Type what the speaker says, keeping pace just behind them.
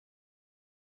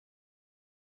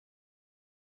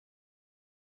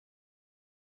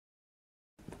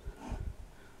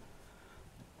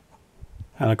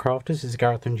Hello crafters, this is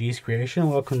Gareth from G's Creation.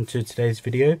 Welcome to today's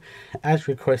video. As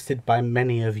requested by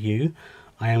many of you,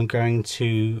 I am going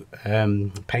to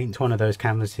paint one of those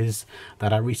canvases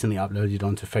that I recently uploaded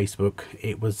onto Facebook.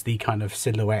 It was the kind of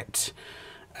silhouette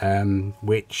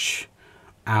witch,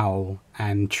 owl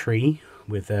and tree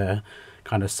with a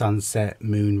kind of sunset,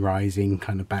 moon rising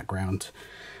kind of background.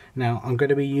 Now I'm going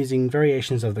to be using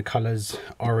variations of the colours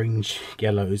orange,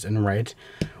 yellows and red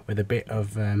with a bit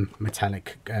of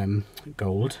metallic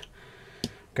gold.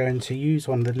 Going to use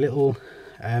one of the little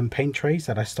paint trays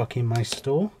that I stock in my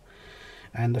store,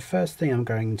 and the first thing I'm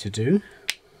going to do,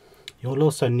 you'll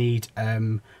also need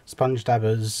sponge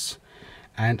dabbers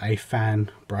and a fan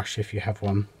brush if you have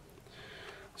one.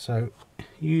 So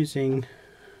using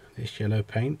this yellow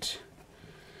paint,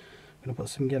 I'm going to put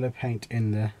some yellow paint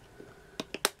in the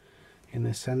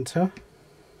center,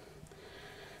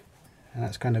 and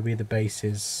that's going to be the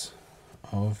basis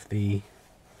of the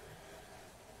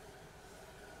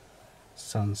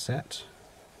sunset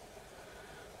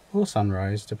or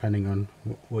sunrise, depending on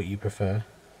what you prefer.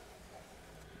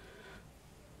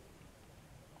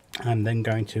 I'm then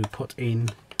going to put in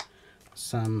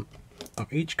some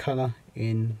of each colour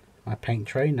in my paint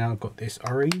tray. Now I've got this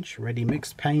orange ready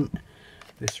mixed paint,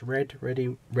 this red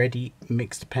ready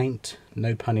mixed paint,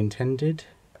 no pun intended.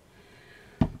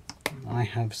 I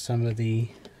have some of the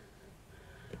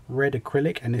red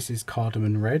acrylic, and this is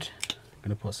cardamom red. I'm going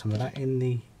to put some of that in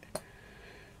the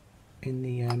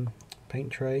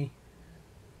paint tray.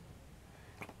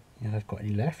 Yeah, I've got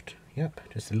any left. Yep,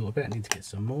 just a little bit. I need to get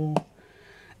some more.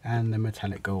 And the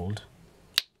metallic gold.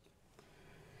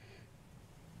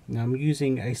 Now I'm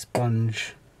using a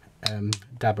sponge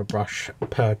dabber brush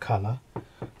per colour,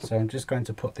 so I'm just going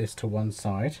to put this to one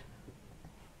side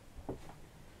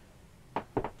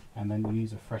and then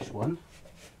use a fresh one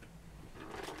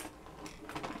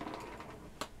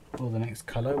for the next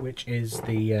colour, which is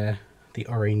the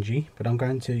orangey. But I'm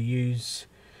going to use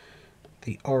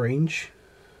the orange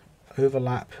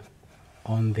overlap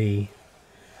on the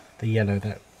yellow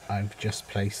that I've just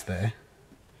placed there,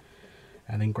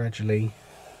 and then gradually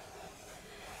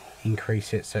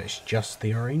increase it so it's just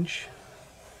the orange.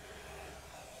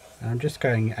 And I'm just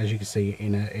going, as you can see,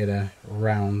 in a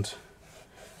round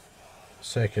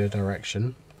circular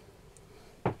direction.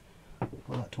 Put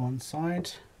that to one side.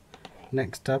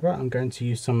 Next dabber, I'm going to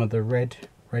use some of the red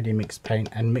ready mixed paint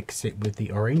and mix it with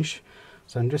the orange.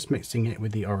 So I'm just mixing it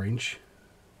with the orange.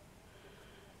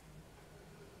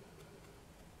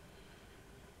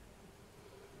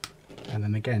 And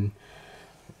then again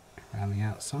around the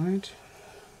outside.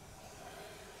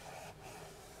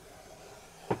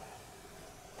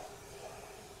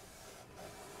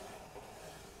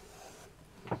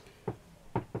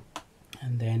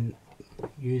 And then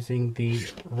using the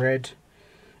red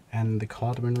and the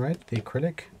cardamom red, the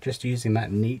acrylic, just using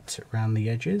that neat around the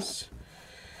edges.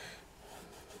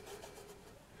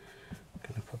 I'm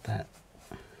going to put that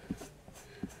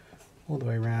all the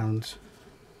way around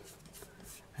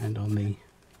and on the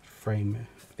frame,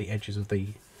 the edges of the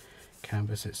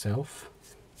canvas itself.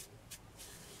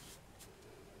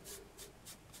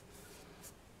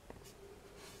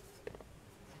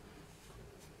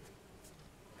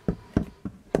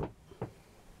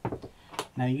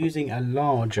 Now using a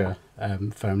larger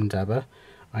foam dabber,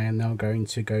 I am now going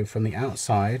to go from the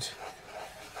outside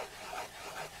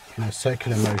in a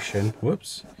circular motion,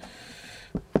 whoops,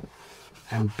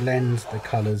 and blend the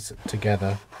colours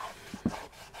together.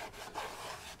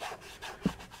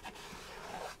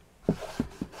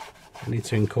 I need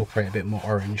to incorporate a bit more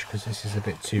orange because this is a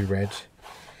bit too red.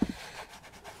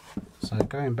 So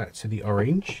going back to the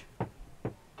orange,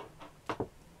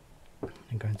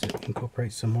 I'm going to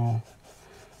incorporate some more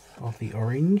of the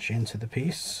orange into the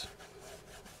piece.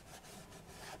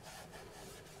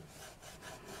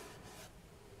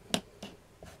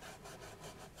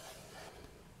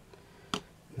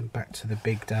 And back to the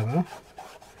big dabber,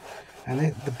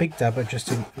 and the big dabber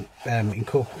just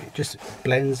just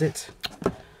blends it.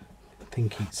 I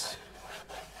think it's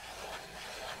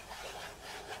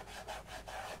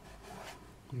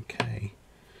okay.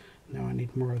 Now I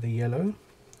need more of the yellow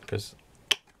because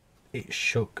it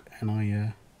shook and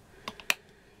I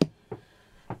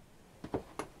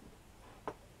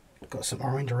got some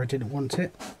orange where I didn't want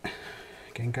it.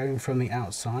 Again, going from the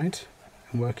outside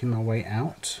and working my way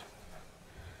out.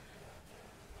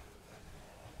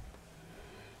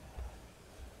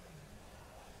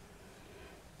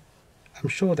 I'm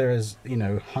sure there is, you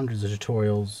know, hundreds of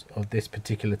tutorials of this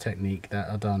particular technique that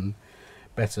are done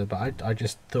better, but I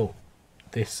just thought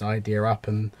this idea up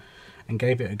and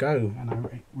gave it a go, and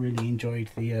I really enjoyed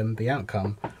the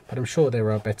outcome. But I'm sure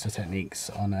there are better techniques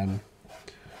on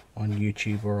on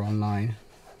YouTube or online,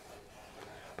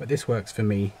 but this works for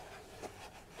me.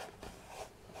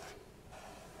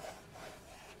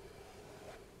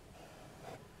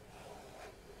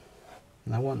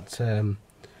 And I want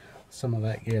some of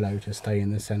that yellow to stay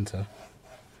in the center.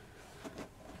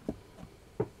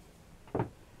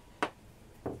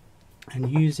 And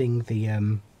using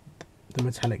the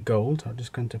metallic gold, I'm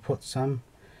just going to put some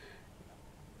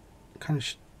kind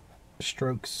of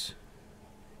strokes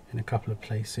in a couple of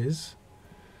places.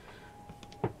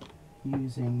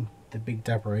 Using the big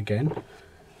dabber again,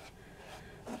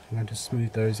 I'm going to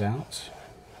smooth those out.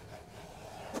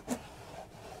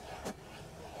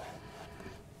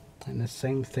 And the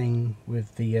same thing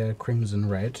with the crimson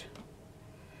red.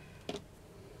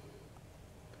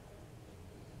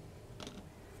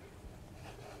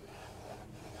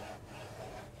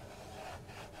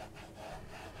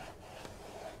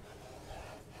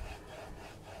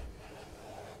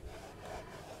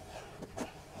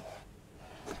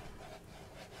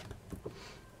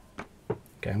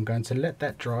 Okay, I'm going to let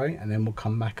that dry and then we'll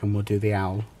come back and we'll do the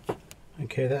owl.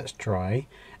 Okay, that's dry.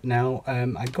 Now,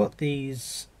 I got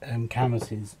these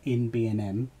canvases in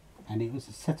B&M, and it was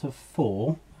a set of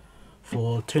 4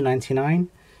 for £2.99,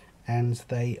 and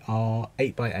they are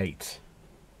 8x8.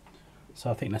 So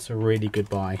I think that's a really good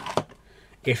buy,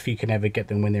 if you can ever get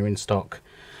them when they're in stock.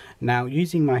 Now,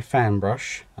 using my fan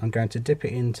brush, I'm going to dip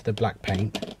it into the black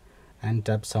paint and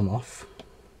dab some off,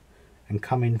 and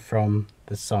come in from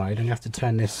the side. I'm going to have to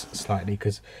turn this slightly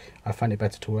because I find it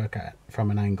better to work at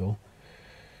from an angle.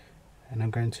 And I'm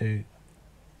going to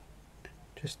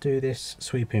just do this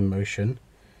sweeping motion,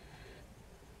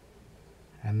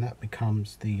 and that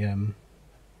becomes the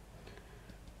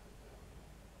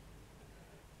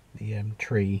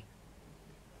tree.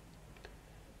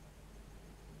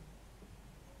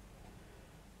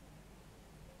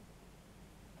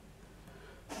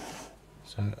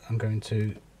 So I'm going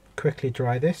to quickly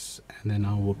dry this and then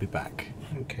I will be back.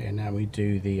 Okay, now we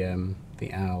do the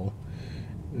owl.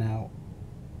 Now,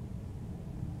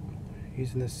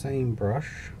 using the same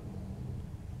brush,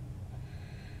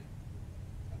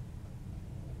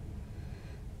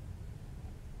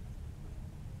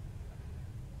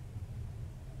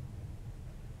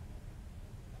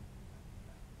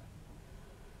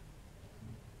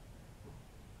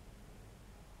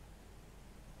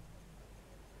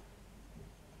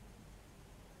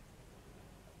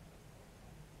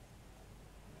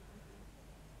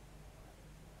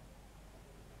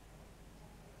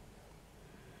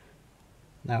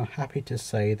 now, happy to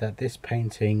say that this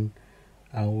painting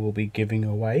I will be giving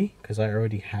away, because I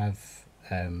already have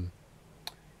an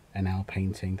owl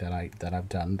painting that I've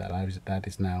done that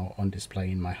is now on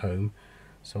display in my home,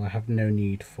 so I have no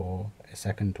need for a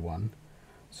second one.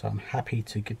 So I'm happy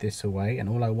to give this away, and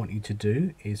all I want you to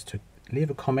do is to leave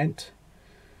a comment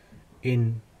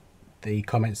in the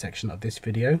comment section of this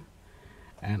video,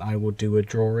 and I will do a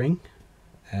drawing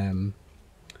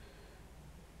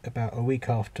about a week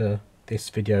after this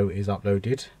video is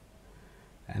uploaded,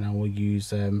 and I will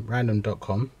use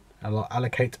random.com. I'll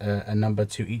allocate a number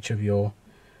to each of your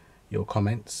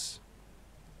comments,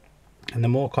 and the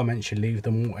more comments you leave,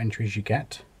 the more entries you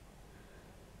get,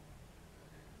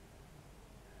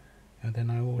 and then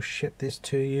I will ship this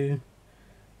to you,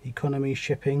 economy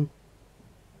shipping,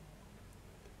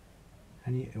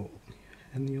 and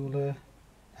you'll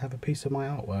have a piece of my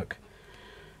artwork.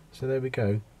 So there we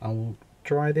go. I will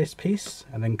dry this piece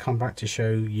and then come back to show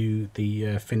you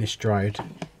the finished dried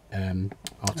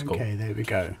article. Okay, there we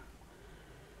go.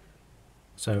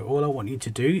 So all I want you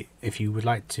to do, if you would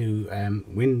like to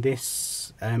win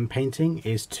this painting,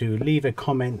 is to leave a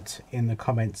comment in the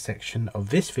comment section of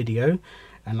this video,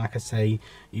 and like I say,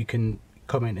 you can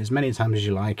comment as many times as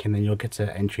you like, and then you'll get an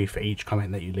entry for each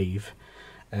comment that you leave.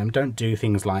 Don't do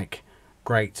things like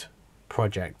 "great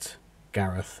project,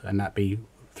 Gareth," and that be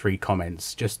 3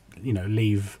 comments. Just,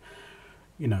 leave,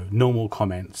 normal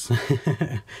comments,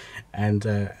 and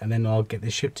then I'll get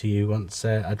this shipped to you once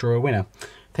I draw a winner.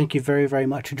 Thank you very, very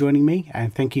much for joining me,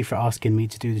 and thank you for asking me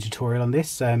to do the tutorial on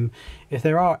this. If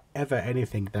there are ever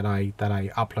anything that I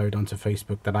upload onto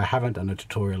Facebook that I haven't done a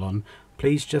tutorial on,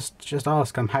 please just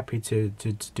ask. I'm happy to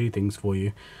do things for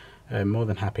you. More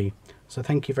than happy. So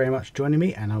thank you very much for joining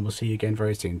me, and I will see you again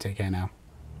very soon. Take care now.